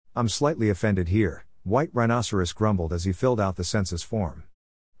I'm slightly offended here, White Rhinoceros grumbled as he filled out the census form.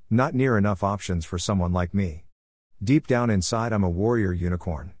 Not near enough options for someone like me. Deep down inside I'm a warrior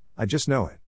unicorn, I just know it.